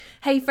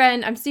Hey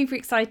friend, I'm super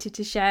excited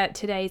to share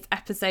today's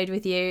episode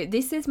with you.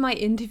 This is my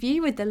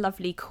interview with the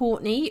lovely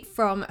Courtney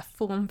from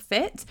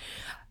FormFit.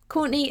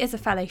 Courtney is a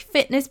fellow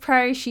fitness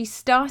pro. She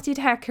started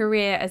her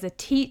career as a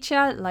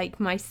teacher like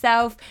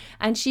myself,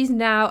 and she's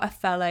now a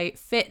fellow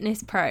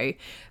fitness pro.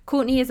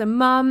 Courtney is a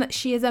mum,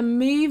 she is a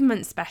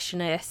movement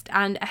specialist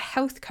and a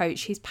health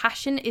coach whose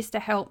passion is to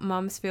help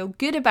mums feel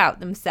good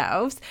about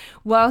themselves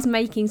whilst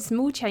making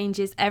small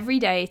changes every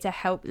day to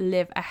help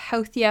live a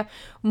healthier,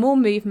 more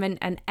movement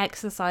and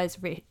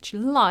exercise-rich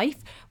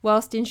life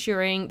whilst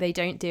ensuring they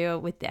don't deal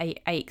with the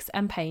aches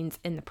and pains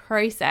in the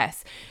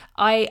process.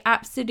 I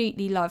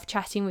absolutely love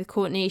chatting with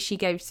Courtney. She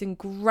gave some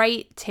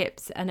great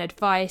tips and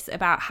advice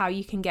about how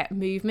you can get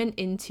movement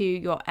into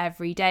your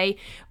everyday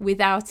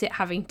without it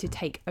having to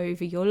take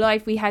over your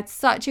life. We had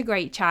such a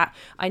great chat.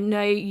 I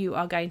know you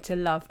are going to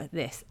love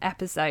this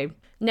episode.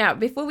 Now,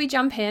 before we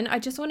jump in, I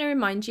just want to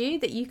remind you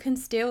that you can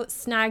still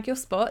snag your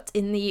spot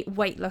in the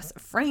weight loss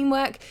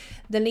framework.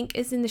 The link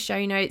is in the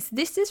show notes.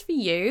 This is for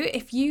you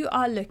if you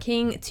are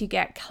looking to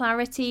get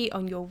clarity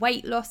on your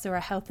weight loss or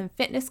a health and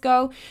fitness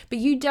goal, but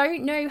you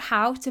don't know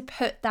how to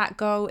put that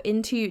goal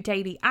into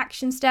daily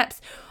action steps,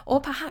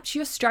 or perhaps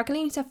you're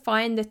struggling to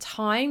find the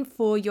time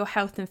for your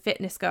health and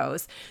fitness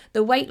goals.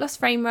 The weight loss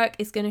framework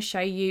is going to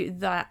show you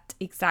that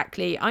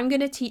exactly. I'm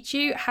going to teach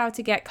you how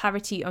to get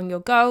clarity on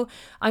your goal.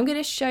 I'm going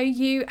to show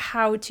you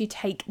how to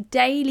take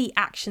daily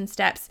action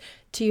steps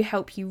to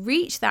help you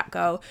reach that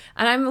goal.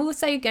 And I'm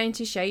also going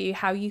to show you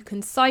how you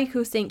can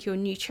cycle sync your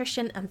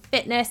nutrition and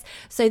fitness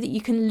so that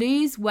you can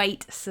lose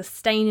weight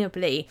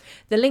sustainably.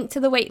 The link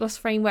to the weight loss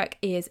framework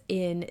is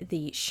in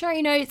the show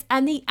notes.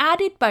 And the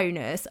added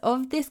bonus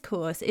of this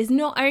course is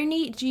not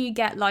only do you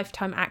get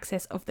lifetime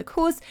access of the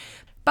course,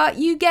 but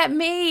you get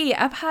me,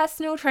 a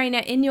personal trainer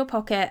in your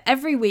pocket.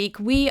 Every week,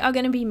 we are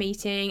going to be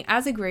meeting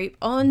as a group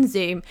on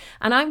Zoom,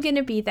 and I'm going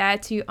to be there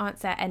to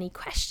answer any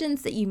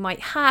questions that you might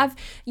have.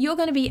 You're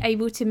going to be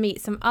able to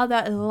meet some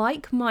other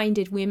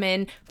like-minded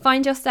women,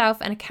 find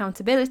yourself an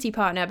accountability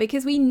partner,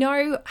 because we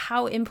know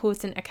how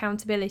important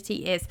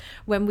accountability is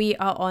when we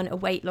are on a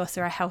weight loss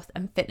or a health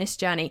and fitness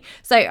journey.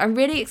 So I'm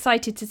really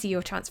excited to see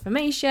your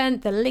transformation.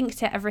 The link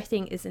to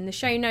everything is in the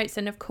show notes,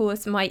 and of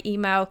course, my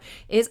email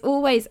is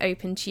always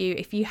open to you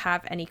if you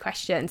have any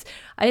questions.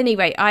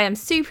 Anyway, I am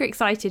super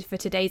excited for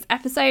today's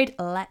episode.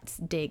 Let's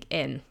dig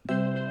in.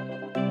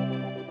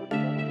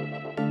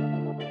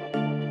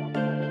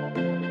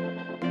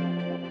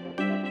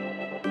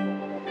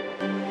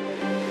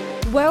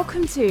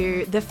 Welcome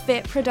to the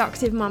Fit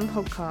Productive Mum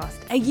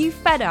podcast. Are you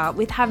fed up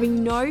with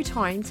having no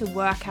time to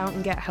work out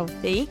and get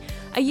healthy?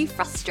 Are you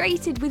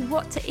frustrated with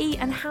what to eat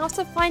and how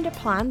to find a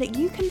plan that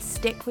you can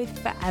stick with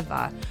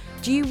forever?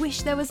 Do you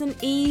wish there was an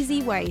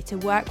easy way to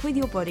work with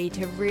your body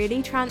to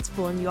really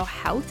transform your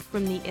health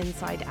from the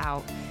inside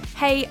out?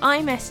 Hey,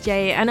 I'm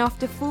SJ, and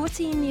after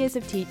 14 years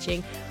of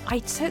teaching, I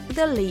took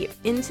the leap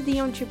into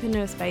the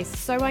entrepreneur space,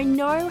 so I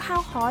know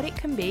how hard it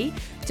can be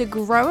to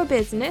grow a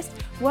business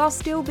while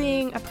still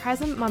being a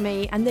present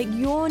mummy, and that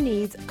your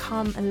needs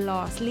come and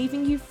last,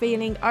 leaving you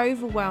feeling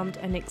overwhelmed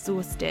and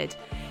exhausted.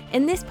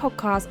 In this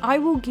podcast, I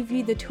will give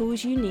you the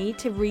tools you need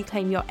to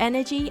reclaim your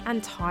energy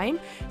and time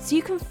so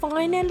you can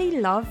finally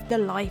love the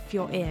life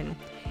you're in.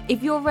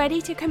 If you're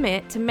ready to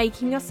commit to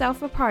making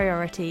yourself a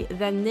priority,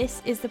 then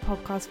this is the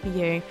podcast for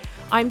you.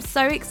 I'm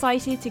so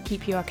excited to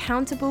keep you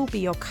accountable, be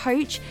your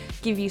coach,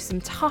 give you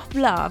some tough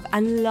love,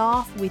 and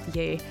laugh with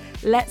you.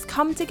 Let's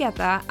come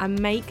together and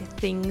make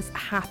things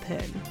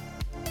happen.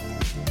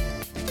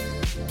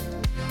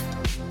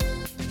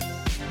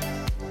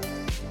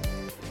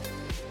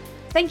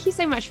 Thank you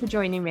so much for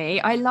joining me.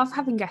 I love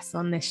having guests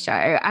on this show,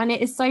 and it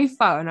is so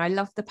fun. I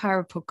love the power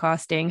of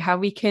podcasting, how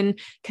we can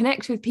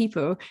connect with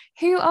people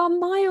who are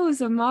miles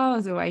and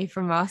miles away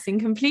from us in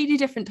completely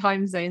different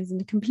time zones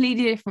and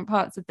completely different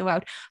parts of the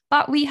world,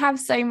 but we have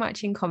so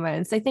much in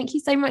common. So thank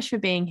you so much for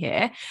being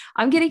here.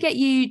 I'm going to get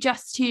you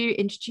just to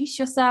introduce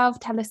yourself,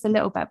 tell us a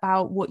little bit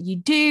about what you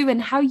do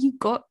and how you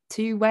got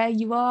to where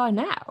you are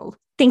now.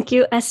 Thank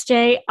you,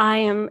 SJ. I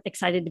am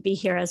excited to be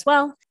here as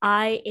well.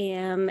 I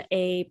am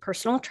a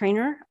personal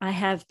trainer. I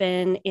have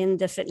been in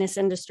the fitness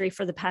industry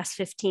for the past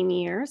 15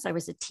 years. I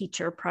was a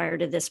teacher prior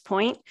to this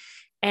point,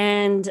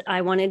 and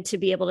I wanted to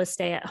be able to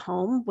stay at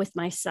home with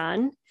my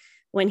son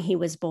when he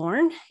was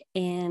born,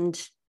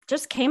 and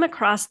just came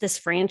across this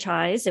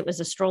franchise. It was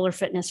a stroller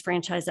fitness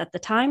franchise at the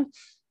time.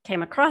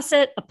 Came across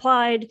it,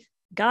 applied,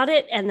 got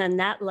it, and then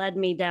that led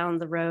me down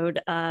the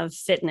road of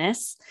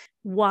fitness.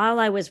 While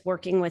I was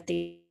working with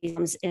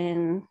these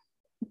in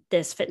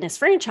this fitness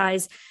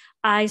franchise,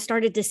 I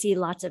started to see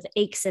lots of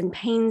aches and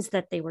pains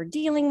that they were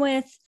dealing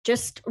with.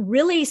 Just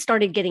really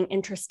started getting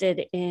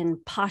interested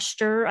in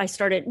posture.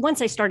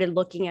 Once I started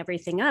looking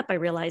everything up, I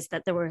realized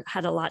that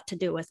had a lot to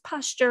do with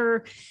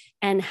posture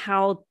and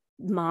how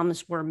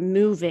moms were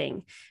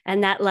moving.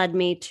 And that led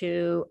me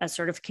to a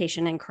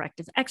certification in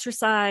corrective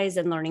exercise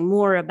and learning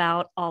more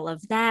about all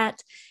of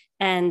that.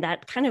 And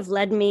that kind of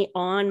led me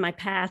on my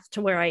path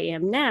to where I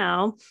am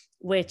now,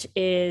 which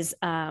is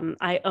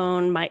I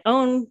own my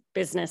own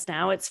business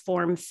now. It's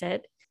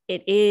FormFit.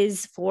 it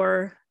is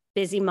for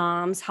busy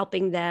moms,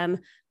 helping them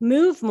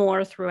move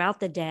more throughout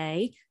the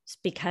day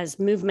because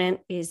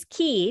movement is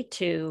key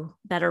to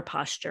better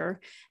posture.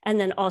 And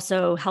then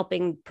also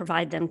helping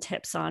provide them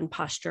tips on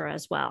posture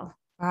as well.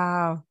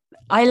 Wow.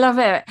 I love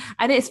it.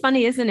 And it's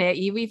funny, isn't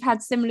it? We've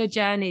had similar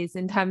journeys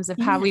in terms of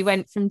how we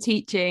went from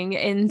teaching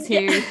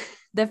into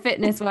the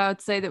fitness world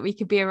so that we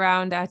could be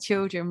around our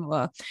children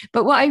more.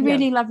 But what I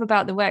really love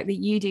about the work that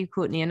you do,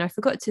 Courtney, and I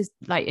forgot to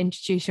like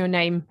introduce your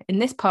name in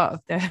this part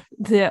of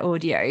the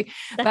audio,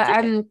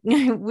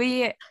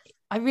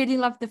 I really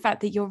love the fact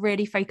that you're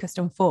really focused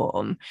on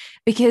form,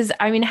 because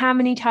I mean, how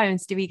many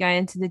times do we go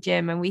into the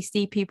gym and we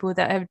see people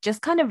that have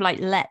just kind of like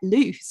let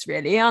loose,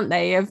 really, aren't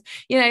they? Of,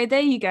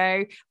 there you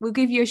go. We'll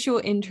give you a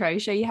short intro,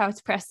 show you how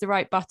to press the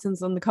right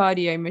buttons on the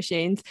cardio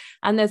machines.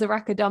 And there's a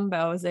rack of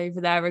dumbbells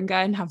over there, and go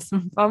and have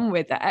some fun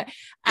with it.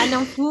 And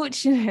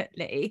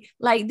unfortunately,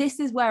 like this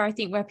is where I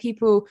think where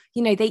people,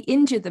 they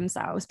injure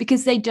themselves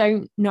because they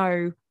don't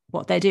know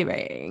what they're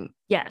doing.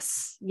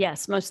 Yes,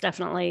 most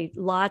definitely.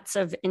 Lots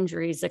of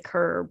injuries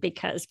occur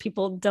because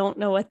people don't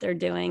know what they're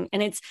doing.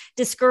 And it's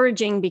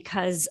discouraging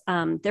because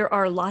there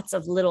are lots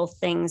of little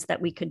things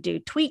that we could do,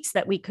 tweaks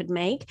that we could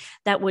make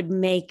that would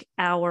make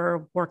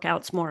our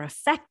workouts more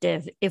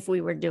effective if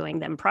we were doing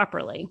them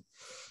properly.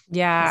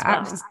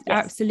 Yeah,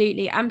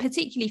 absolutely. And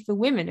particularly for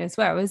women as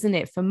well, isn't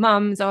it? For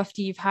mums,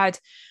 after you've had,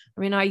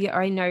 I mean,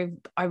 I know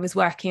I was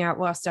working out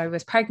whilst I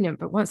was pregnant,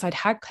 but once I'd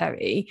had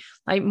Chloe,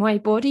 like my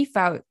body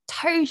felt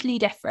totally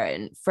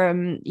different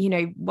from,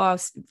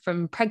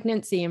 from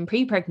pregnancy and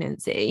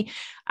pre-pregnancy.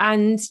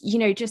 And,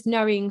 just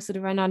knowing sort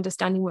of and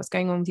understanding what's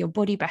going on with your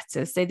body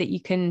better so that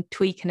you can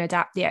tweak and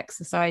adapt the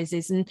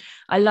exercises. And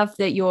I love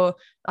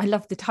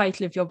the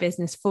title of your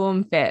business,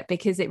 Form Fit,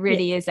 because it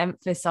really is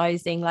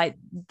emphasizing like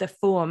the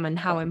form and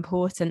how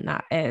important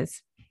that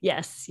is.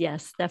 Yes,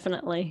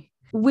 definitely.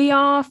 We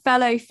are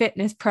fellow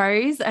fitness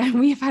pros and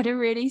we've had a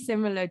really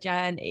similar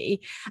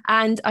journey.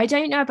 And I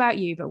don't know about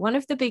you, but one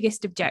of the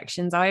biggest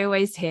objections I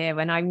always hear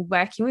when I'm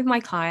working with my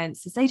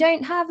clients is they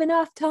don't have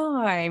enough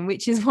time,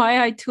 which is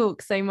why I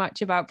talk so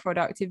much about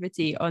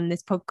productivity on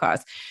this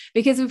podcast,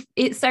 because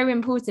it's so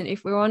important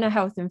if we're on a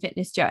health and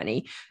fitness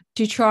journey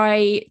to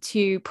try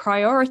to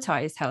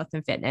prioritize health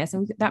and fitness.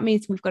 And that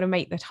means we've got to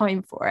make the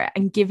time for it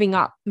and giving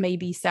up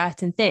maybe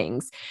certain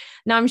things.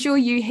 Now, I'm sure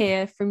you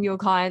hear from your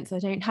clients, I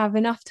don't have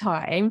enough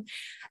time.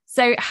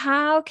 So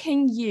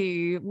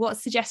what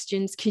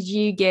suggestions could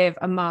you give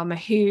a mum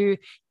who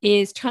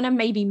is trying to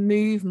maybe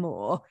move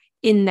more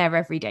in their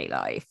everyday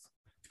life?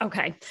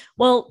 Okay.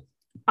 Well,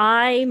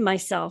 I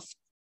myself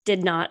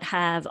did not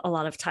have a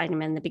lot of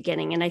time in the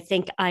beginning. And I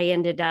think I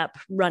ended up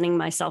running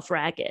myself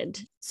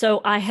ragged. So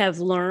I have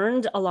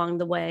learned along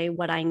the way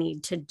what I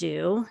need to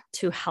do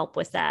to help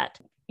with that.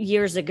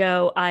 Years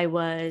ago, I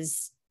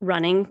was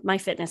running my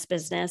fitness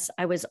business.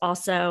 I was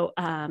also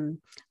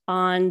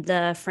on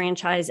the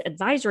franchise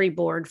advisory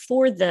board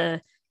for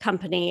the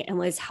company and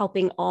was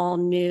helping all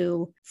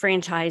new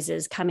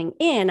franchises coming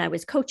in. I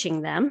was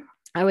coaching them.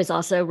 I was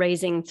also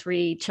raising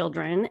 3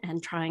 children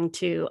and trying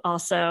to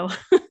also,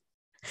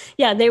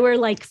 they were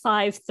like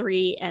 5,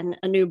 3, and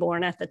a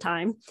newborn at the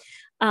time.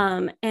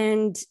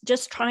 And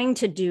just trying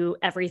to do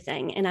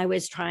everything. And I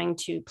was trying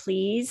to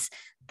please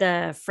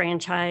the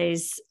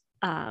franchise,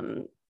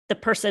 the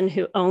person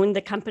who owned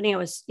the company. I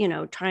was,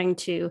 trying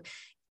to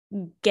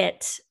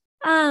get,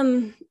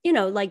 so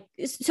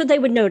they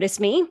would notice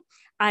me.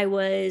 I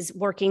was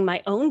working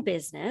my own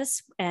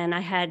business and I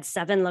had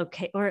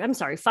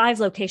 5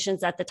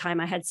 locations at the time.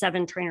 I had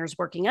 7 trainers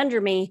working under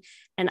me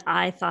and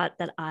I thought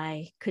that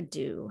I could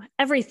do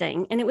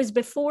everything. And it was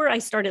before I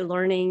started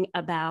learning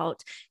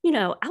about,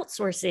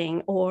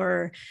 outsourcing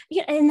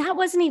and that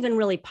wasn't even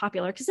really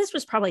popular because this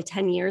was probably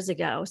 10 years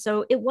ago.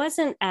 So it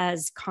wasn't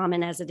as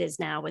common as it is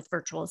now with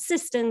virtual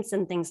assistants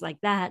and things like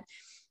that.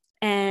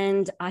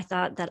 And I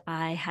thought that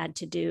I had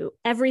to do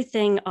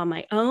everything on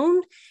my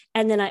own.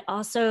 And then I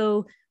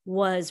also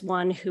was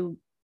one who,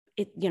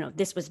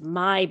 this was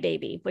my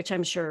baby, which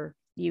I'm sure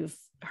you've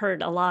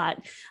heard a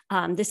lot.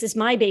 This is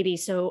my baby.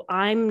 So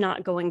I'm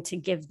not going to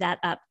give that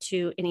up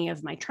to any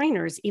of my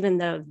trainers, even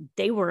though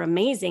they were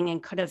amazing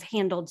and could have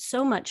handled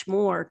so much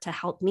more to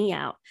help me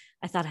out.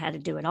 I thought I had to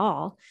do it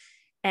all.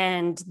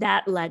 And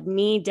that led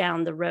me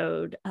down the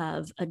road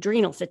of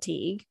adrenal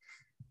fatigue.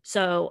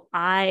 So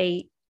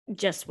I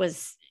just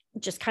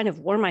kind of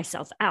wore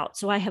myself out.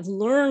 So I have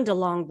learned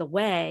along the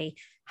way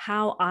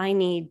how I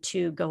need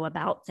to go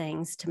about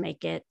things to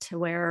make it to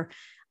where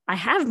I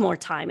have more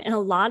time. And a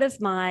lot of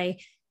my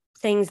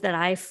things that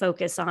I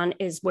focus on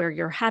is where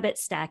you're habit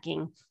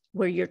stacking,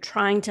 where you're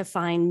trying to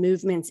find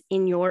movements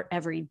in your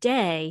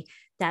everyday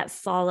that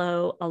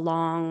follow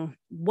along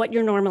what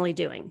you're normally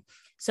doing.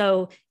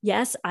 So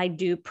yes, I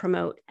do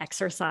promote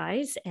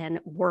exercise and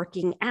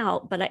working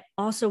out, but I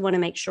also want to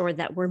make sure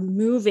that we're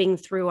moving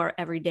through our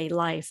everyday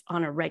life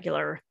on a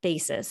regular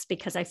basis,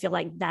 because I feel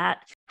like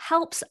that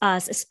helps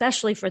us,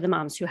 especially for the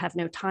moms who have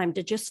no time,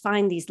 to just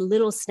find these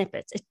little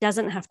snippets. It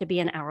doesn't have to be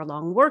an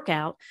hour-long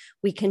workout.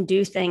 We can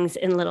do things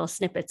in little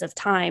snippets of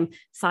time,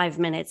 5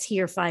 minutes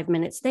here, 5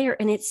 minutes there,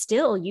 and it's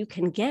still, you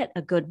can get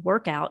a good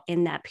workout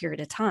in that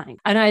period of time.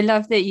 And I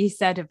love that you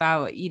said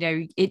about,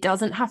 it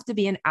doesn't have to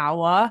be an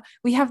hour.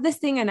 We have this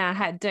thing in our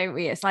head, don't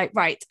we? It's like,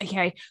 right,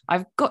 okay,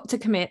 I've got to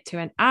commit to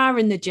an hour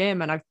in the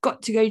gym and I've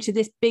got to go to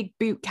this big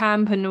boot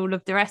camp and all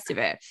of the rest of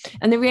it.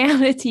 And the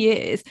reality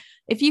is,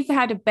 if you've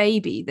had a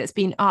baby that's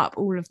been up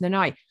all of the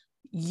night,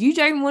 you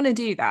don't want to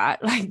do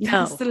that. Like,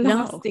 that's the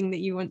last thing that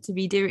you want to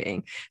be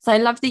doing. So I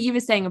love that you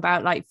were saying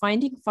about like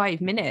finding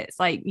 5 minutes,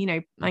 like,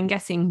 I'm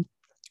guessing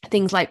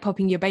things like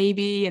popping your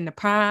baby in the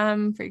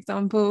pram, for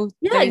example.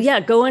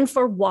 Going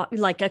for walk,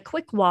 like a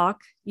quick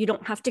walk. You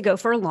don't have to go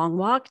for a long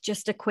walk,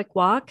 just a quick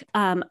walk.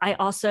 I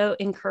also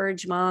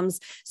encourage moms.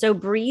 So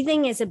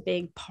breathing is a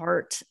big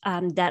part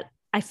that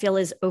I feel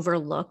is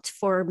overlooked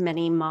for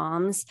many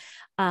moms.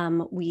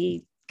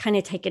 We kind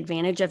of take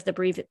advantage of the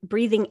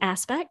breathing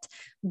aspect,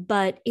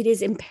 but it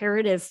is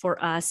imperative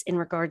for us in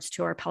regards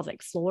to our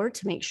pelvic floor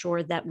to make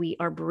sure that we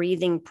are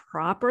breathing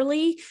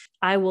properly.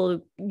 I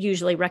will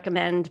usually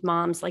recommend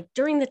moms, like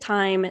during the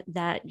time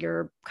that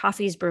your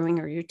coffee is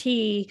brewing or your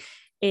tea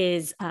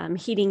is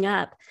heating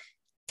up,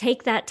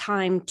 take that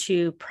time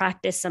to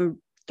practice some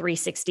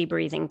 360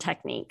 breathing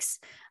techniques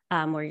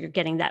where you're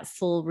getting that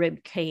full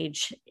rib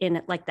cage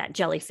in like that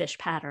jellyfish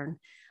pattern.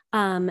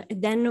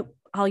 Then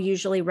I'll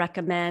usually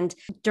recommend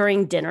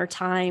during dinner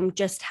time,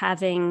 just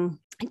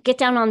get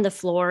down on the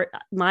floor.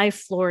 My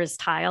floor is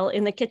tile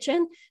in the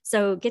kitchen.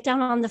 So get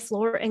down on the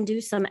floor and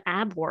do some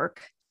ab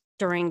work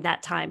during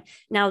that time.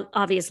 Now,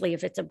 obviously,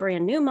 if it's a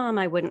brand new mom,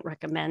 I wouldn't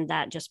recommend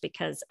that just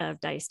because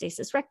of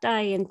diastasis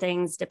recti and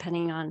things,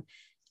 depending on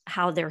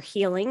how they're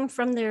healing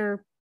from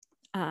their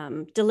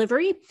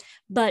delivery.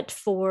 But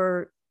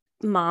for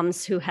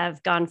moms who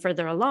have gone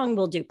further along,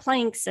 will do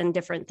planks and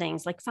different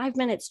things, like 5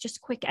 minutes, just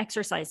quick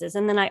exercises.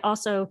 And then I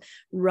also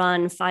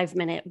run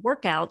 5-minute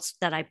workouts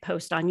that I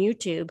post on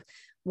YouTube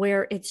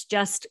where it's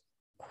just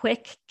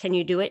quick. Can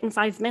you do it in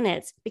 5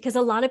 minutes? Because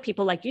a lot of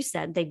people, like you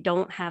said, they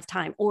don't have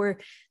time, or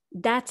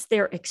that's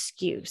their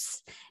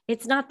excuse.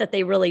 It's not that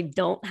they really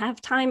don't have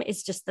time.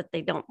 It's just that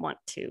they don't want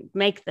to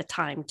make the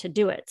time to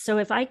do it. So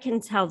if I can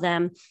tell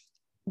them,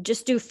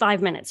 just do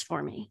 5 minutes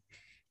for me,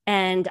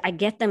 and I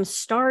get them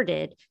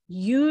started,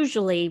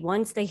 usually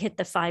once they hit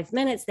the 5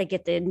 minutes, they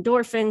get the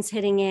endorphins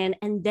hitting in,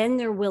 and then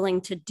they're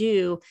willing to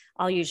do,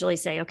 I'll usually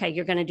say, okay,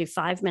 you're going to do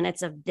 5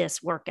 minutes of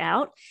this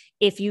workout.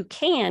 If you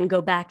can,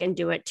 go back and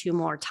do it 2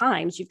 more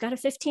times. You've got a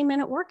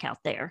 15-minute workout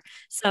there.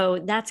 So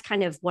that's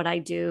kind of what I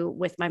do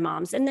with my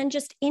moms. And then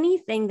just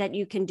anything that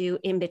you can do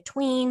in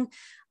between,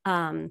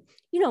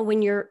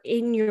 when you're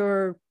in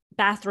your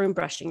bathroom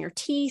brushing your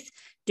teeth,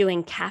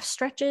 doing calf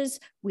stretches.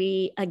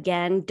 We,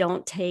 again,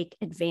 don't take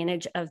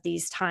advantage of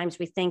these times.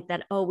 We think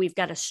that, we've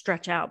got to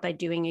stretch out by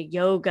doing a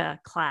yoga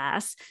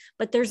class,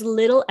 but there's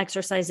little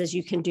exercises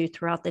you can do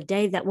throughout the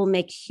day that will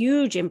make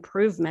huge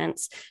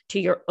improvements to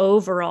your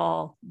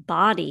overall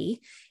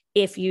body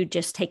if you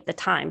just take the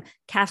time.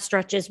 Calf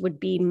stretches would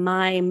be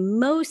my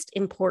most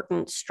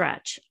important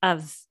stretch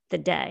of the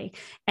day.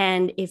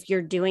 And if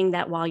you're doing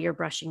that while you're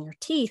brushing your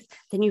teeth,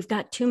 then you've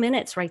got 2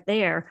 minutes right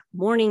there,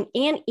 morning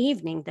and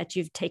evening, that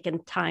you've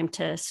taken time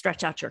to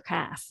stretch out your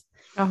calf.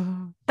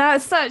 Oh,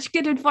 that's such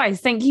good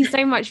advice. Thank you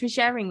so much for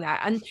sharing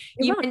that. And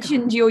you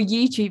mentioned your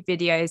YouTube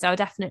videos. I'll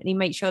definitely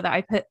make sure that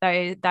I put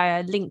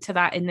the link to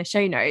that in the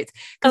show notes.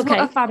 Because what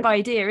a fab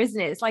idea, isn't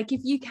it? It's like,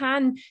 if you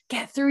can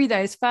get through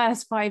those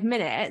first 5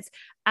 minutes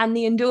and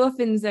the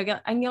endorphins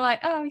and you're like,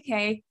 oh,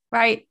 okay,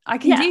 right, I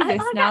can do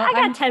this now. I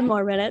got 10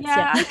 more minutes.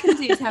 Yeah, I can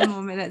do 10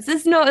 more minutes.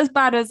 It's not as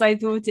bad as I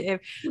thought it.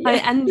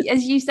 And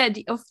as you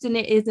said, often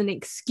it is an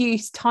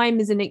excuse. Time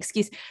is an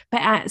excuse,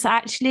 but it's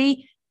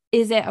actually,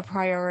 is it a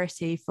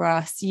priority for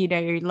us?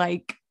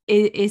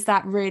 Is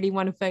that really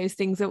one of those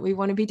things that we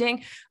want to be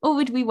doing? Or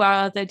would we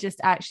rather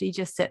just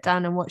sit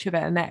down and watch a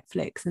bit of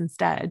Netflix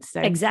instead?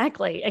 So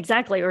Exactly.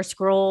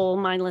 Or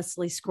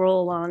mindlessly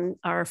scroll on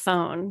our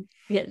phone.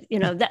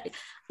 That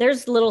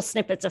there's little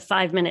snippets of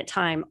 5-minute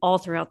time all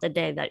throughout the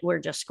day that we're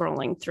just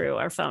scrolling through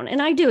our phone.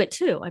 And I do it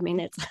too. I mean,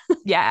 it's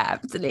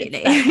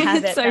absolutely it's that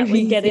habit that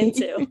we get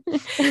into.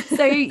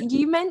 So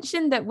you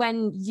mentioned that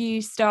when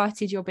you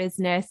started your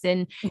business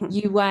and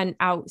you weren't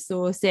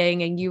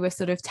outsourcing and you were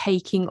sort of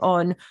taking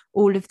on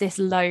all of this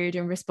load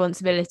and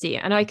responsibility.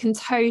 And I can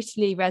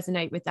totally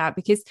resonate with that,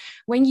 because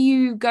when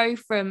you go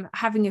from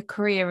having a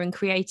career and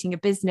creating a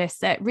business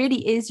that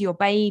really is your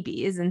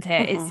baby, isn't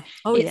it?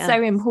 It's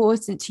so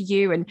important to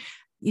you, and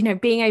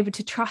being able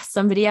to trust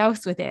somebody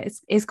else with it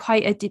is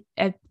quite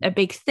a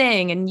big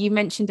thing. And you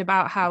mentioned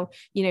about how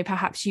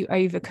perhaps you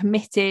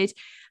overcommitted,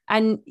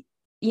 and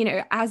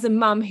as a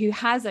mum who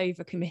has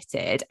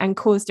overcommitted and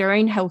caused her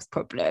own health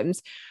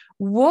problems,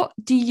 what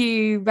do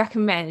you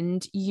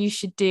recommend you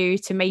should do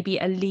to maybe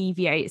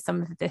alleviate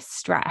some of this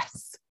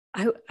stress?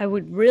 I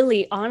would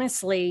really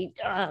honestly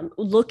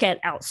look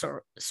at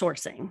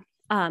outsourcing.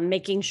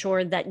 making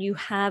sure that you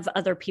have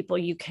other people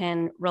you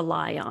can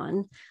rely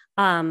on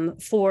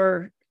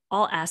for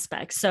all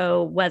aspects.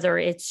 So whether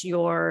it's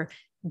your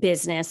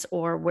business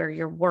or where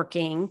you're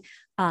working,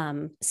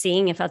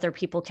 seeing if other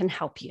people can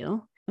help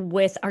you.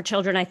 With our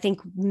children, I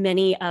think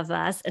many of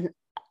us, and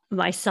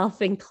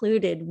myself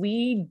included,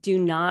 we do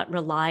not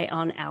rely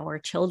on our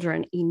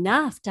children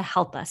enough to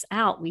help us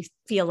out. We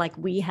feel like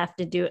we have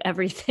to do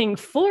everything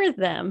for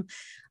them.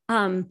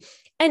 And,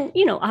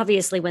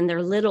 obviously when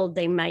they're little,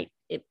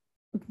 it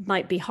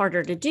might be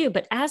harder to do,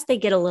 but as they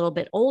get a little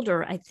bit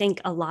older, I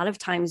think a lot of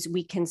times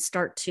we can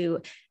start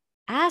to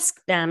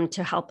ask them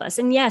to help us.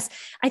 And yes,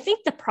 I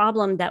think the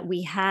problem that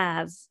we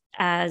have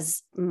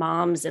as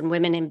moms and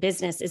women in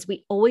business is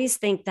we always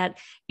think that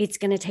it's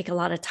going to take a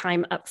lot of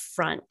time up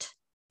front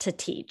to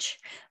teach.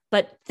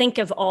 But think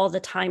of all the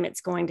time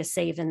it's going to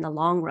save in the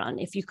long run.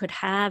 If you could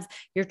have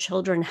your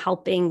children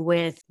helping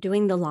with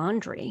doing the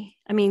laundry,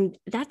 I mean,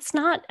 that's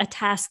not a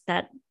task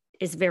that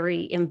is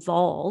very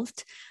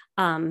involved.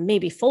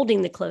 Maybe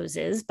folding the clothes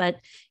is, but,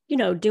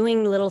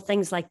 doing little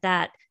things like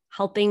that,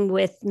 helping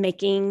with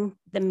making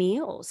the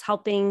meals,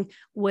 helping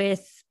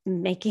with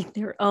making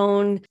their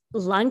own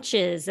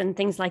lunches and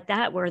things like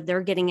that, where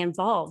they're getting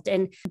involved.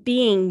 And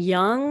being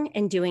young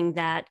and doing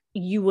that,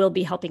 you will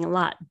be helping a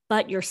lot,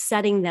 but you're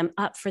setting them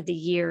up for the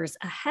years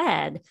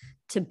ahead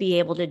to be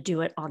able to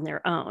do it on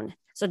their own.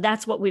 So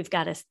that's what we've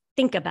got to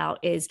think about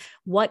is,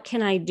 what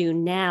can I do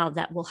now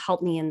that will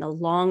help me in the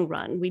long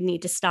run? We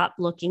need to stop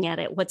looking at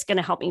it. What's going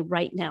to help me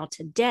right now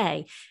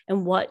today?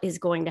 And what is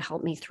going to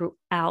help me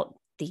throughout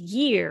the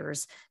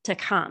years to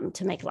come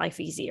to make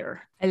life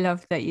easier. I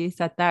love that you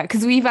said that,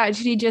 because we've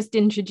actually just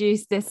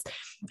introduced this,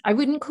 I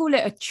wouldn't call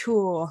it a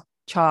chore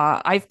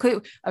chart. I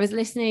was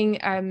listening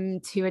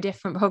to a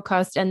different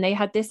podcast, and they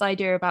had this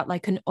idea about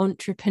like an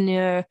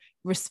entrepreneur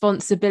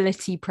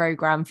responsibility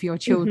program for your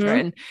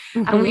children.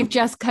 And we've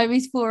just,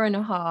 Chloe's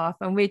 4.5,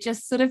 and we're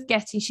just sort of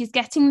she's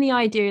getting the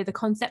idea, the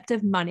concept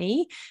of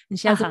money, and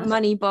she has a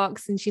money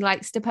box and she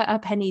likes to put her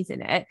pennies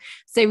in it.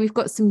 So we've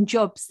got some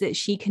jobs that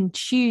she can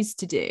choose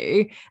to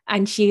do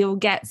and she'll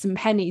get some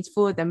pennies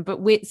for them. But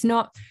it's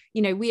not,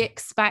 we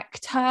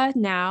expect her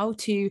now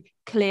to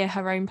clear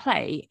her own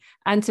plate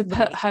and to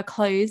put her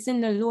clothes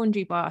in the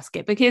laundry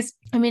basket, because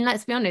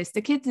let's be honest,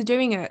 the kids are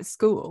doing it at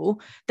school,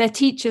 their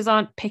teachers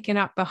aren't picking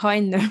up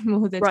behind them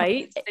all the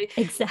time.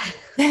 So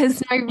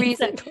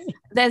exactly.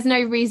 There's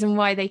no reason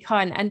why they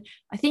can't. And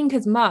I think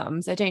as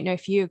mums, I don't know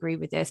if you agree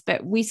with this,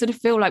 but we sort of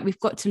feel like we've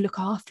got to look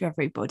after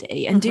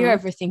everybody and do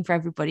everything for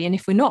everybody, and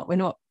if we're not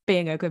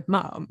being a good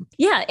mom.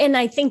 Yeah. And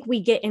I think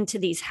we get into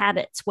these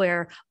habits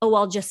where,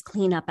 I'll just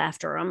clean up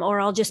after them, or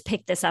I'll just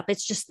pick this up.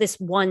 It's just this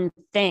one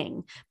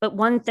thing, but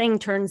one thing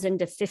turns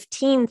into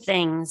 15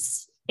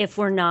 things if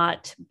we're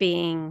not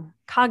being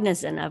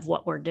cognizant of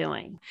what we're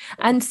doing.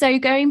 And so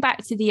going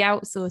back to the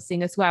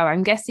outsourcing as well,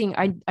 I'm guessing,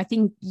 I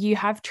think you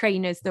have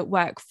trainers that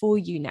work for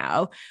you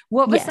now.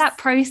 What was that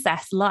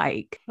process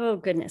like? Oh,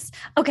 goodness.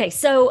 Okay.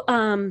 So,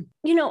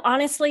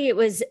 honestly, it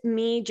was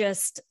me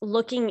just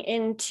looking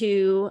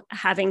into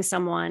having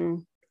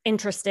someone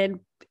interested.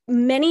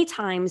 Many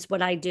times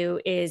what I do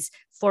is,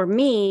 for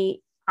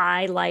me,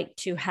 I like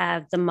to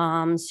have the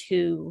moms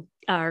who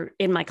are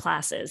in my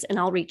classes, and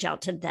I'll reach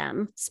out to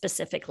them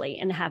specifically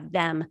and have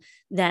them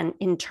then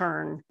in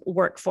turn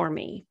work for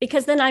me,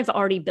 because then I've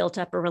already built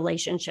up a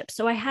relationship.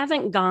 So I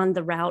haven't gone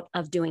the route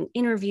of doing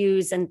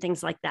interviews and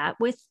things like that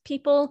with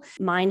people.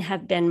 Mine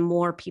have been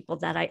more people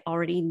that I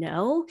already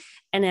know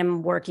and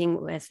am working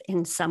with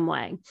in some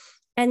way.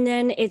 And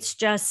then it's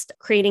just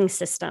creating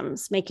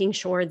systems, making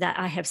sure that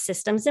I have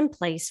systems in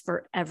place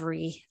for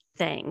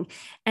everything.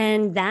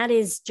 And that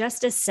is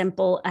just as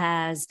simple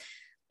as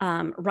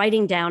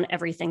writing down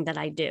everything that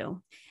I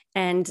do.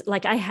 And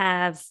like I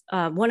have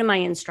one of my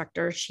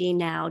instructors, she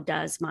now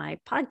does my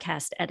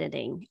podcast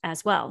editing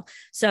as well.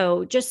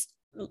 So just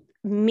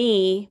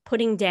me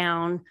putting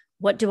down,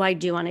 what do I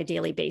do on a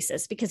daily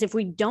basis? Because if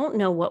we don't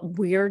know what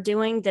we're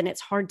doing, then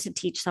it's hard to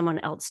teach someone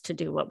else to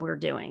do what we're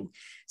doing.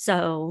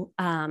 So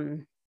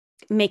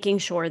making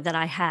sure that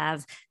I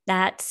have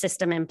that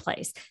system in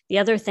place. The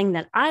other thing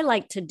that I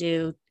like to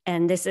do,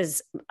 and this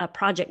is a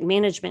project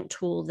management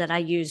tool that I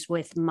use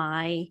with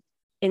my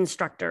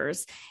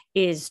instructors,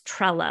 is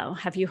Trello.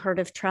 Have you heard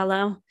of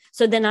Trello?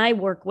 So then I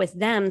work with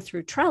them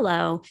through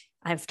Trello.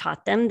 I've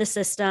taught them the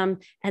system,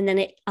 and then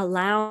it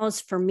allows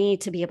for me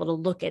to be able to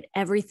look at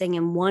everything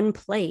in one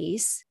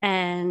place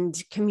and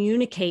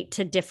communicate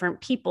to different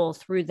people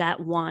through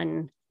that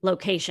one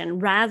location,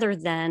 rather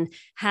than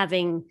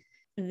having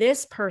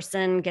this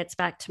person gets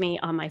back to me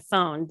on my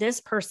phone, this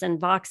person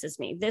Voxes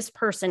me, this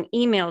person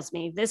emails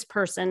me, this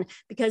person,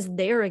 because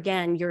there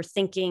again, you're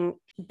thinking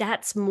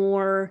that's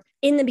more.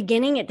 In the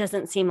beginning, it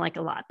doesn't seem like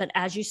a lot, but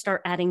as you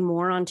start adding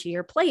more onto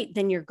your plate,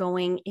 then you're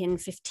going in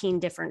 15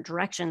 different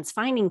directions,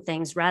 finding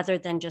things, rather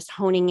than just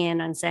honing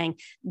in on saying,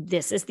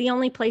 this is the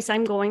only place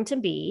I'm going to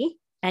be,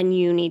 and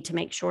you need to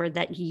make sure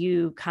that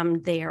you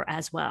come there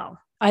as well.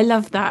 I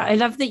love that. I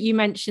love that you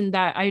mentioned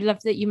that. I love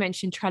that you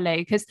mentioned Trello,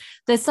 because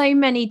there's so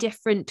many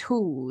different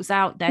tools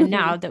out there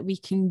now that we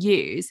can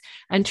use.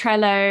 And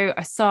Trello,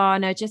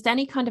 Asana, just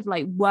any kind of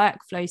like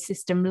workflow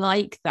system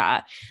like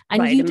that.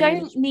 And Right. you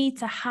don't need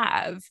to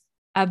have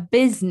a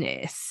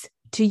business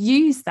to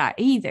use that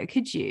either,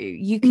 could you?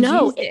 You could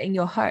use it in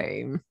your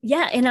home.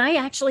 Yeah. And I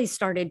actually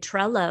started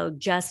Trello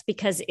just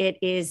because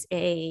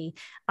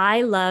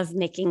I love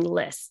making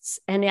lists.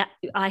 And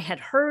I had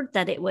heard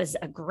that it was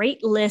a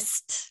great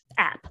list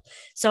app.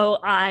 So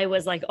I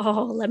was like,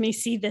 oh, let me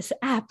see this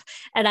app.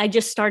 And I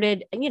just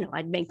started,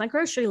 I'd make my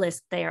grocery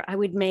list there. I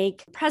would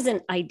make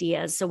present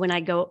ideas. So when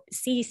I go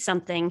see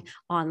something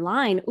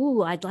online,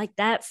 ooh, I'd like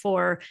that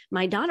for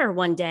my daughter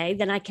one day,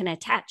 then I can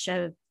attach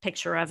a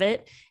picture of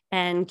it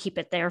and keep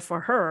it there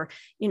for her,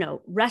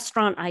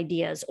 restaurant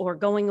ideas or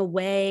going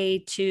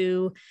away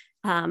to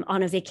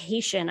on a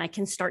vacation. I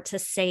can start to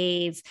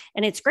save.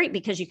 And it's great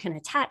because you can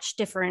attach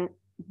different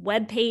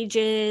web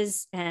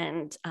pages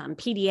and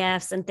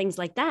PDFs and things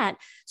like that.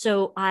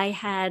 So I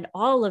had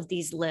all of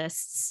these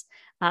lists,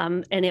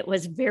 and it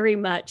was very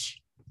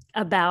much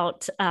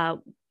about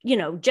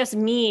just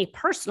me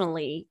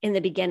personally in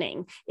the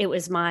beginning. It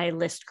was my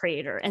list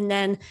creator. And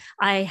then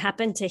I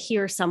happened to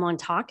hear someone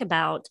talk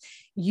about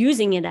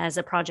using it as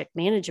a project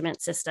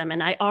management system.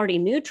 And I already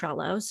knew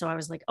Trello. So I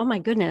was like, oh my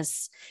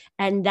goodness.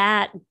 And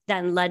that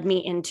then led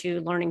me into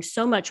learning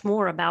so much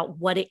more about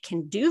what it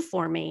can do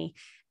for me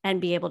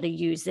and be able to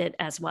use it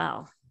as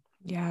well.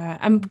 Yeah,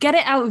 and get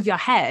it out of your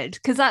head,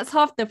 because that's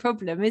half the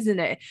problem, isn't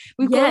it?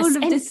 We've got all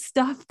of this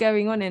stuff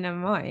going on in our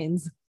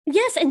minds.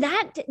 Yes. And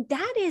that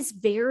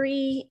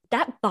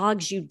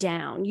bogs you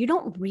down. You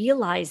don't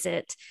realize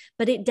it,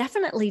 but it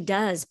definitely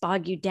does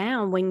bog you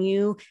down when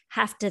you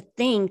have to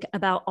think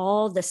about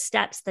all the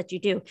steps that you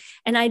do.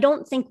 And I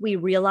don't think we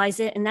realize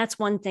it. And that's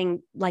one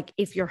thing, like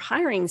if you're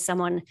hiring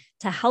someone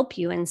to help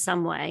you in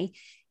some way,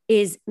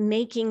 is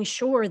making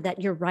sure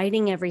that you're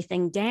writing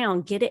everything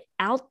down, get it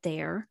out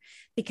there,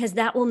 because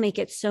that will make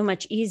it so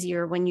much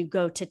easier when you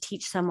go to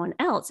teach someone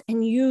else.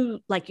 And you,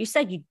 like you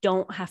said, you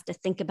don't have to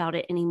think about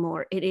it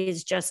anymore. It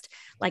is just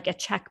like a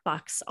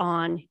checkbox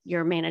on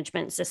your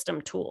management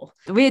system tool.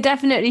 We're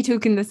definitely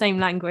talking the same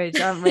language,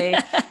 aren't we?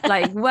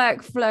 Like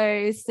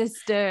workflow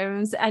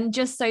systems, and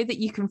just so that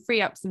you can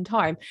free up some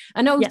time.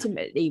 And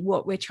ultimately,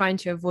 what we're trying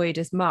to avoid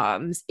as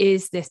mums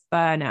is this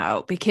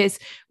burnout, because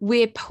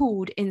we're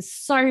pulled in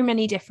so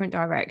many different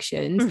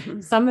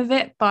directions, some of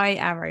it by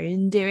our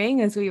own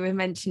doing, as we were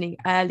mentioning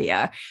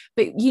earlier,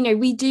 but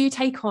we do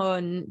take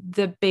on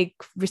the big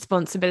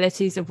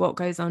responsibilities of what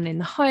goes on in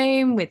the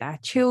home with our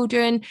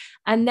children.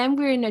 And then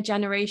we're in a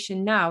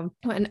generation now,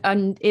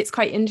 and it's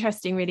quite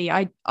interesting really.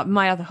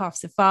 My other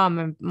half's a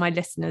farmer, my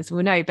listeners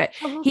will know, but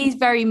he's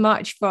very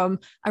much from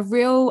a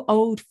real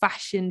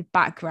old-fashioned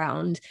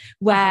background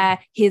where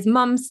his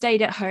mum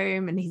stayed at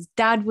home and his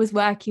dad was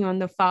working on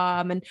the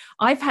farm, and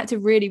I've had to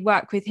really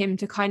work with him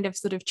to kind of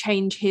sort of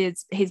change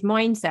his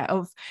mindset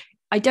of,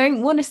 I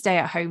don't want to stay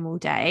at home all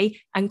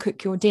day and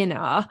cook your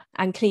dinner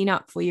and clean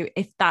up for you,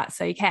 if that's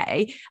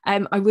okay.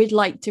 I would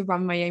like to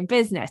run my own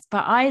business.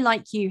 But I,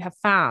 like you, have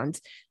found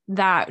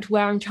that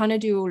where I'm trying to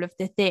do all of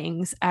the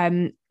things,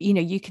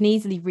 you can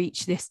easily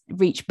reach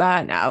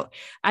burnout.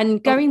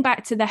 And going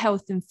back to the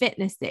health and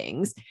fitness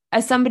things,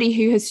 as somebody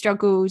who has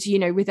struggled,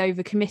 with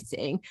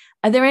overcommitting,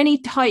 are there any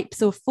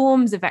types or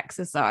forms of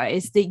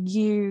exercise that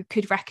you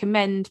could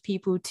recommend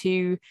people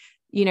to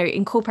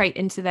incorporate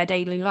into their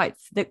daily life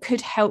that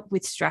could help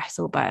with stress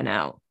or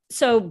burnout?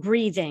 So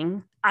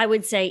breathing, I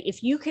would say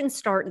if you can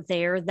start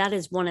there, that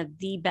is one of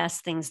the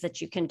best things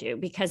that you can do,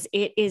 because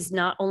it is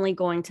not only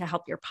going to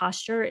help your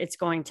posture, it's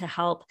going to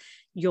help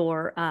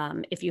your,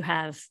 if you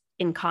have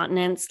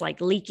incontinence, like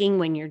leaking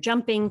when you're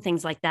jumping,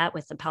 things like that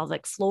with the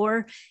pelvic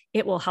floor,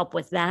 it will help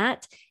with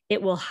that.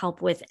 It will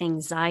help with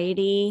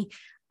anxiety.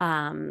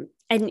 And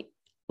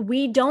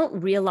we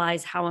don't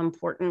realize how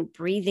important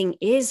breathing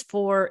is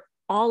for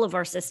all of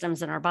our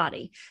systems in our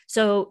body.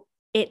 So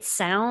it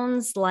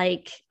sounds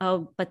like,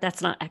 oh, but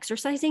that's not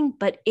exercising,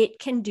 but it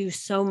can do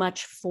so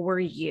much for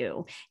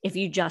you if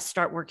you just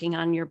start working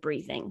on your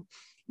breathing.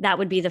 That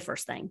would be the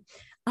first thing.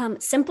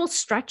 Simple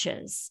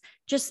stretches,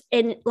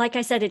 and like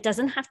I said, it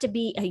doesn't have to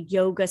be a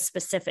yoga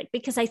specific,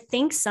 because I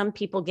think some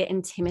people get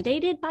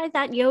intimidated by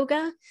that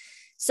yoga.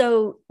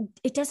 So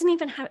it doesn't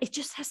even have, it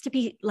just has to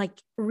be like,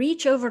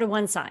 reach over to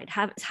one side,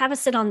 have a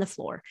sit on the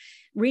floor,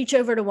 reach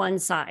over to one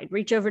side,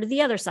 reach over to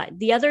the other side.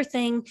 The other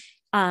thing,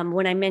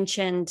 when I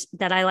mentioned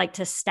that I like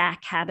to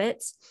stack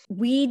habits,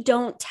 we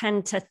don't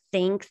tend to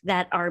think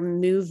that our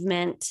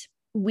movement,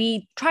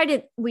 we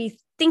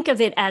think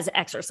of it as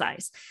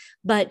exercise,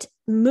 but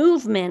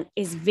movement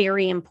is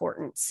very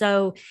important.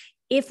 So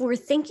if we're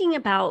thinking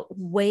about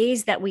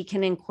ways that we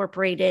can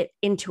incorporate it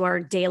into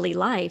our daily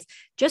life,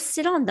 just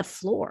sit on the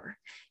floor.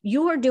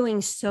 You are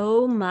doing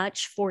so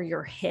much for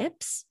your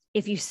hips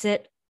if you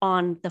sit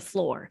on the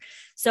floor.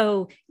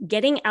 So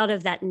getting out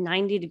of that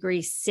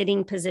 90-degree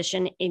sitting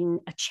position in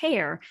a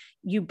chair,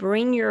 you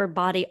bring your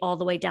body all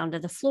the way down to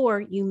the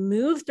floor. You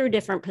move through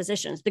different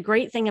positions. The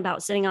great thing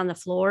about sitting on the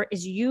floor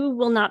is you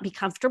will not be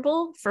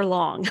comfortable for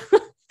long.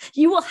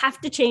 You will have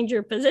to change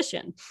your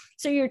position.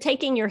 So you're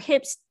taking your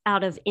hips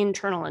out of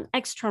internal and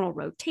external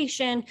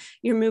rotation.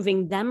 You're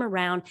moving them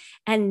around,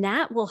 and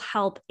that will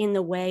help in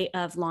the way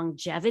of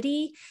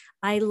longevity.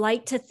 I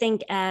like to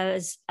think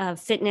as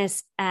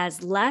fitness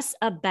as less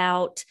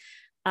about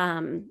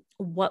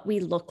what we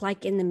look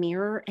like in the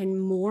mirror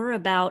and more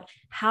about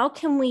how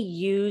can we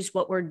use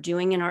what we're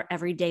doing in our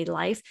everyday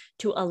life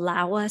to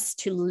allow us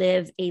to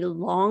live a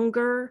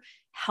longer,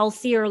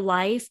 healthier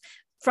life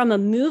from a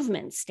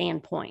movement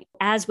standpoint.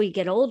 As we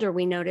get older,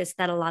 we notice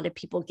that a lot of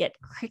people get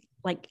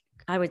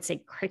I would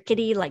say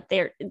crickety, like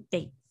their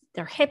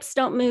hips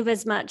don't move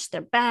as much, their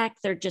back,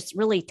 they're just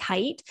really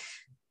tight.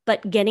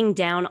 But getting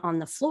down on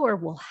the floor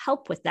will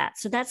help with that.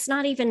 So that's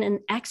not even an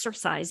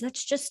exercise.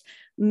 That's just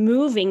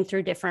moving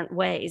through different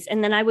ways.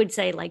 And then I would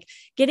say like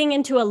getting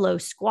into a low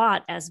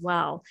squat as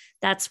well.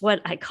 That's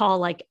what I call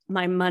like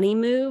my money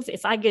move.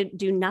 If I could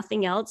do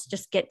nothing else,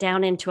 just get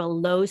down into a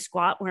low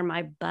squat where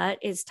my butt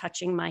is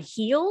touching my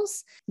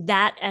heels.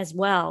 That as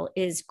well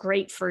is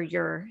great for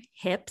your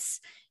hips.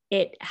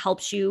 It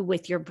helps you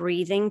with your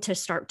breathing to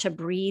start to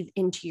breathe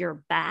into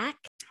your back.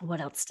 What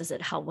else does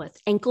it help with?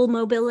 Ankle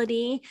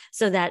mobility,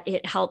 so that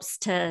it helps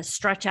to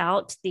stretch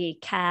out the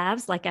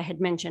calves, like I had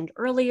mentioned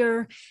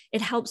earlier. It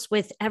helps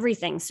with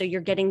everything. So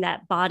you're getting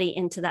that body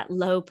into that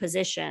low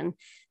position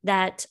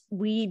that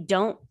we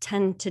don't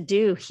tend to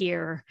do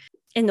here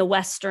in the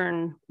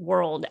Western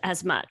world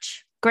as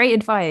much. Great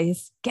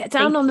advice. Get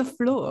down on the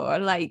floor,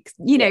 like,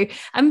 you know,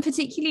 and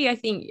particularly I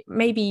think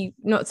maybe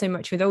not so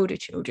much with older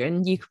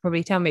children, you could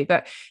probably tell me,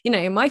 but, you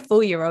know, my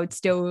 4-year-old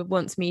still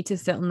wants me to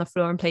sit on the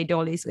floor and play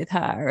dollies with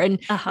her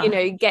and, you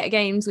know, get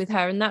games with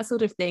her and that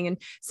sort of thing.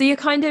 And so you're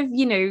kind of,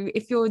 you know,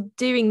 if you're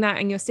doing that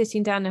and you're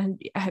sitting down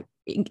and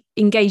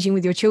engaging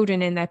with your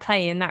children in their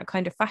play in that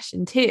kind of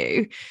fashion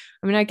too.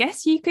 I mean, I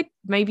guess you could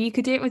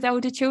do it with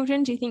older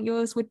children. Do you think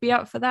yours would be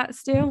up for that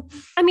still?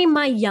 I mean,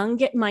 my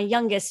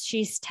youngest,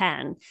 she's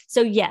 10.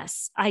 So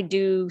yes, I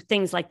do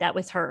things like that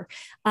with her.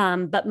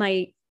 But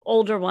my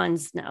older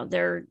ones, no,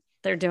 they're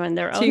doing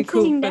their own too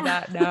cool thing for now.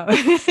 that now.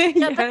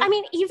 Yeah. But I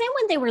mean, even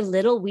when they were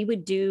little, we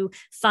would do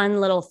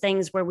fun little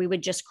things where we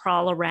would just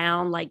crawl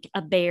around like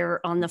a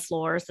bear on the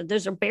floor. So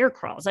those are bear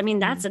crawls. I mean,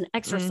 that's an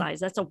exercise.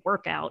 That's a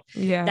workout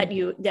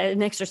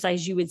an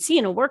exercise you would see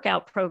in a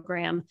workout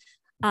program.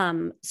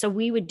 So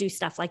we would do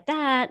stuff like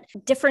that,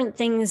 different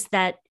things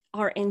that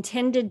are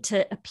intended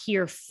to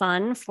appear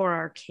fun for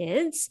our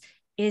kids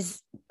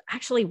is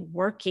actually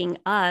working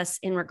us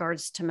in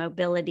regards to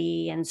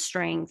mobility and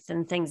strength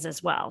and things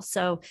as well.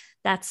 So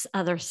that's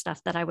other stuff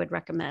that I would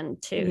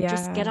recommend too. Yeah.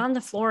 Just get on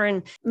the floor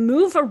and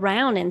move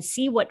around and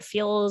see what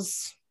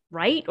feels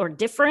right or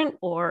different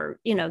or,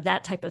 you know,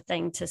 that type of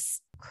thing to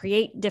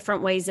create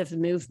different ways of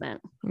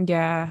movement.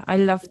 Yeah, I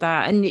love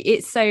that. And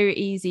it's so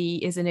easy,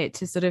 isn't it,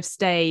 to sort of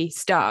stay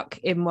stuck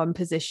in one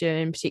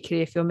position,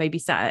 particularly if you're maybe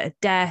sat at a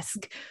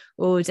desk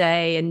all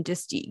day and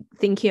just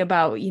thinking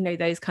about, you know,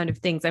 those kind of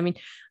things. I mean,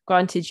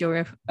 granted,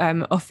 your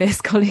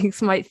office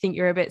colleagues might think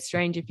you're a bit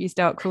strange if you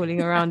start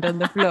crawling around on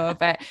the floor,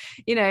 but,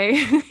 you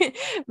know,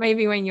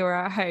 maybe when you're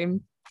at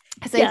home.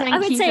 So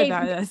thank you for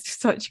that. That's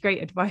such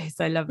great advice.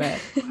 I love it.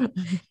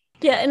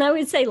 Yeah. And I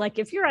would say, like,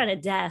 if you're at a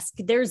desk,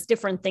 there's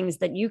different things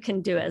that you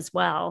can do as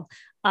well.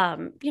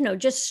 You know,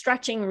 just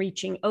stretching,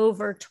 reaching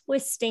over,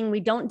 twisting. We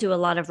don't do a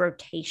lot of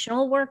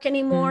rotational work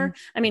anymore.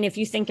 I mean, if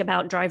you think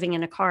about driving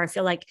in a car, I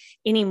feel like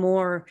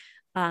anymore,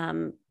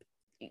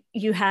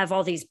 you have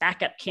all these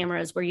backup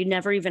cameras where you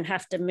never even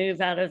have to move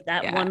out of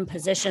that one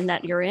position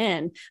that you're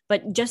in,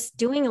 but just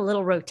doing a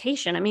little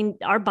rotation. I mean,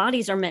 our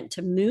bodies are meant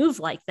to move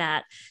like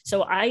that.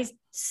 So I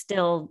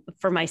still,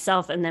 for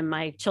myself, and then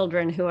my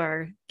children who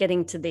are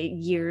getting to the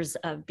years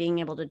of being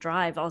able to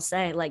drive, I'll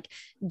say, like,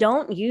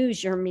 don't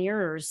use your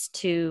mirrors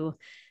to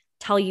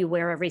tell you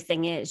where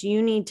everything is.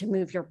 You need to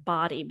move your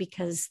body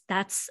because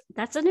that's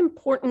an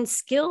important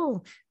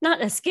skill,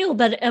 not a skill,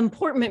 but an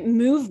important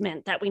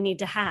movement that we need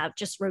to have,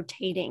 just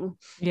rotating.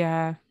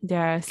 Yeah.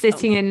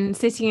 Sitting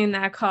in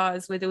our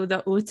cars with all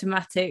the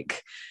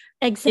automatic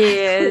exactly.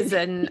 gears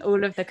and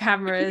all of the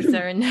cameras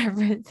are and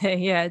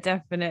everything. Yeah,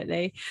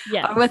 definitely.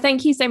 Yeah. Well,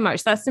 thank you so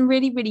much. That's some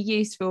really, really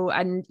useful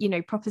and, you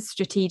know, proper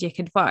strategic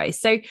advice.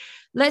 So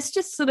let's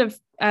just sort of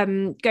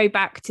go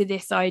back to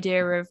this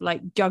idea of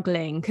like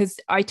juggling, because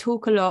I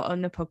talk a lot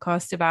on the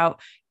podcast about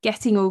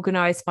getting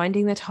organized,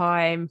 finding the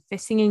time,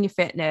 fitting in your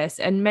fitness.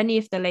 And many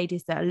of the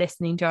ladies that are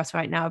listening to us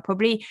right now are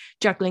probably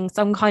juggling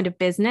some kind of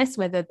business,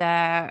 whether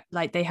they're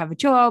like they have a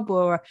job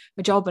or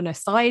a job and a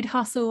side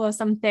hustle or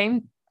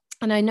something.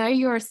 And I know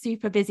you're a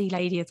super busy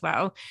lady as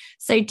well.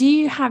 So do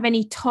you have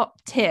any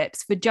top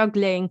tips for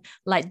juggling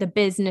like the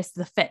business,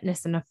 the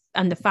fitness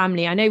and the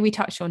family? I know we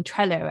touched on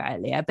Trello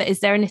earlier, but is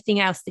there anything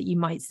else that you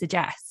might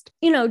suggest?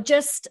 You know,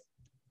 just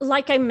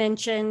like I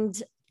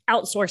mentioned,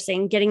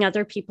 outsourcing, getting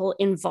other people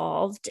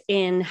involved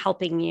in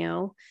helping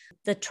you,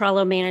 the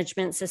Trello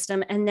management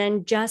system, and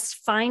then just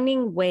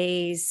finding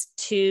ways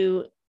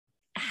to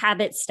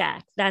habit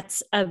stack.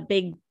 That's a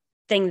big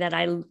thing that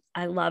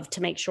I love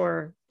to make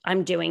sure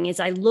I'm doing is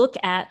I look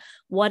at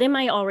what am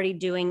I already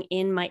doing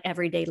in my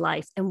everyday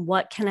life and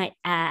what can I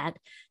add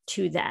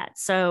to that.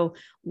 So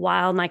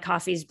while my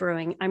coffee's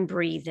brewing, I'm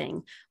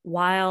breathing.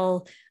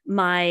 While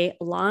my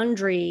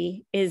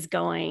laundry is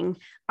going,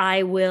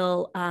 I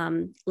will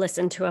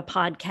listen to a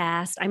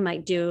podcast. I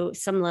might do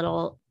some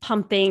little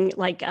pumping,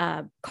 like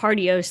a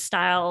cardio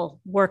style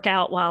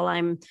workout while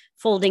I'm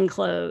folding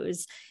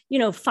clothes,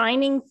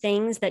 finding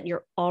things that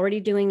you're already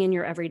doing in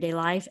your everyday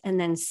life and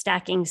then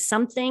stacking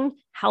something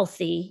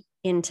healthy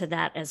into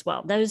that as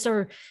well. Those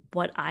are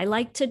what I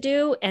like to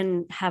do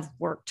and have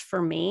worked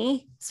for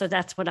me. So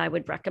that's what I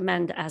would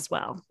recommend as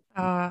well.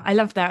 I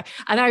love that.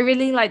 And I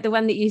really like the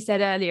one that you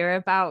said earlier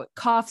about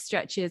calf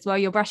stretches while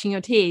you're brushing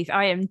your teeth.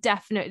 I am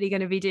definitely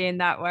going to be doing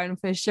that one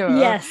for sure.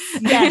 Yes.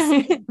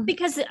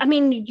 Because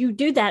you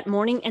do that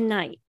morning and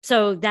night.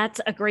 So that's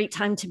a great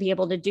time to be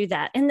able to do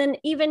that. And then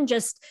even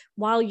just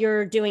while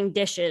you're doing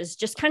dishes,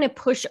 just kind of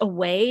push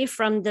away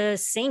from the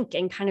sink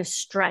and kind of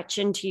stretch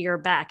into your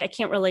back.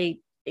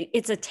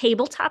 It's a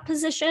tabletop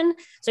position.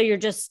 So you're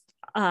just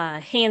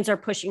hands are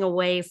pushing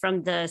away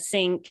from the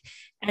sink,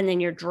 and then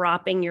you're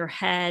dropping your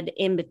head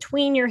in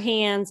between your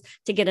hands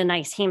to get a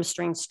nice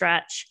hamstring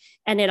stretch.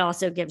 And it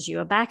also gives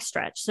you a back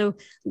stretch. So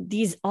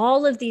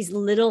all of these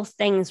little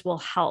things will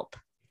help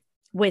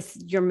with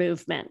your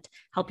movement,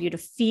 help you to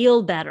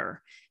feel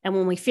better. And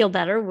when we feel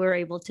better, we're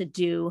able to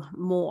do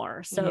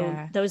more.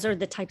 So those are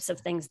the types of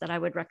things that I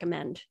would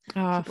recommend.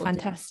 Oh,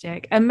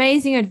 fantastic.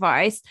 Amazing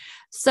advice.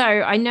 So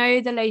I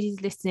know the ladies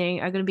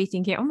listening are going to be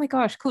thinking, oh my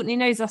gosh, Courtney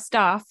knows our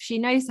stuff. She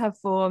knows her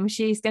form.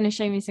 She's going to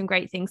show me some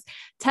great things.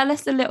 Tell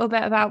us a little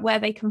bit about where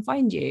they can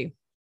find you.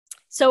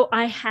 So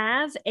I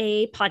have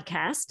a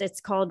podcast.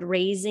 It's called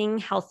Raising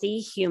Healthy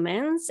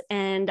Humans,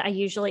 and I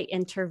usually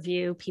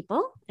interview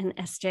people, and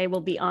SJ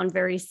will be on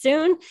very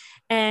soon.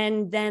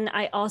 And then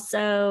I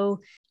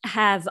also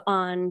have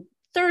on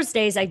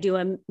Thursdays, I do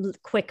a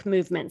quick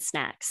movement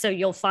snack. So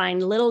you'll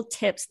find little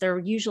tips. They're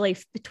usually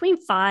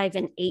between 5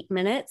 and 8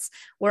 minutes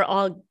where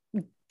I'll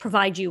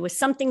provide you with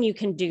something you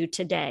can do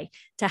today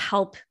to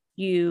help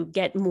you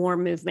get more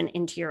movement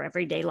into your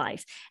everyday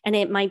life. And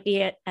it might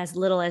be as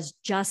little as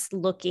just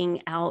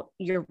looking out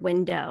your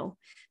window,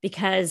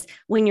 because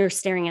when you're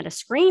staring at a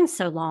screen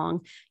so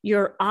long,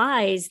 your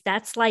eyes,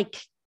 that's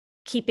like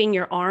keeping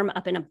your arm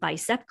up in a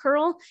bicep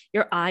curl.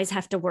 Your eyes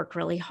have to work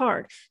really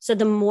hard. So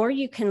the more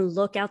you can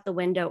look out the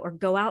window or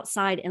go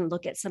outside and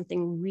look at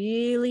something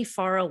really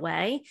far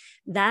away,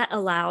 that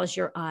allows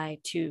your eye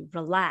to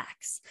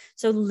relax.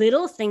 So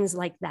little things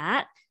like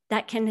that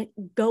can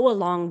go a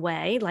long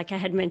way, like I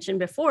had mentioned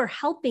before,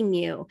 helping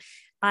you.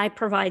 I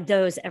provide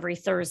those every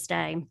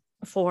Thursday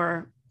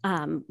for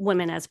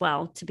women as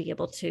well to be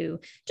able to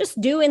just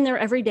do in their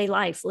everyday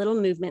life, little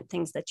movement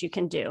things that you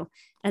can do.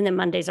 And then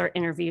Mondays are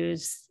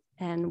interviews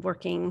and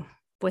working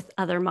with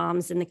other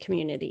moms in the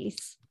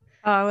communities.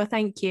 Oh, well,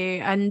 thank you.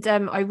 And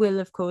I will,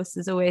 of course,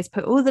 as always,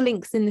 put all the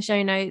links in the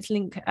show notes,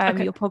 your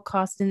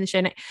podcast in the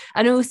show notes,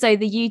 and also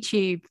the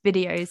YouTube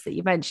videos that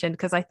you mentioned,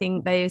 because I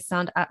think they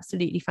sound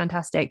absolutely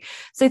fantastic.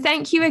 So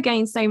thank you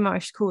again so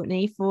much,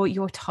 Courtney, for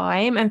your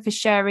time and for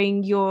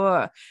sharing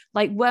your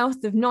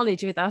wealth of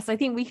knowledge with us. I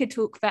think we could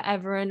talk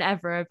forever and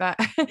ever, but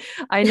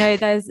I know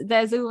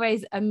there's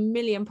always a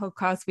million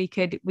podcasts we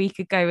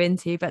could go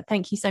into, but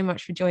thank you so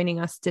much for joining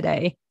us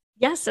today.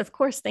 Yes, of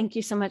course. Thank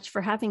you so much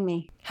for having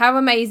me. How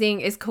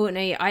amazing is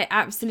Courtney? I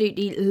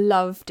absolutely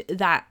loved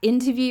that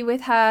interview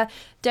with her.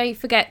 Don't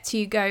forget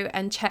to go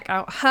and check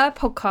out her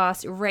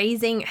podcast,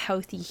 Raising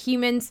Healthy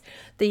Humans.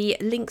 The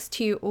links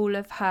to all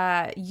of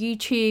her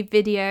YouTube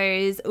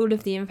videos, all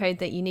of the info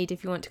that you need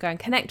if you want to go and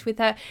connect with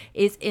her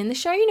is in the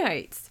show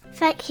notes.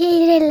 Thank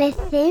you for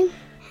listening.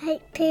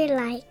 Hope you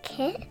like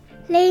it.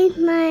 Leave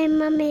my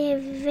mummy a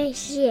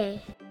review.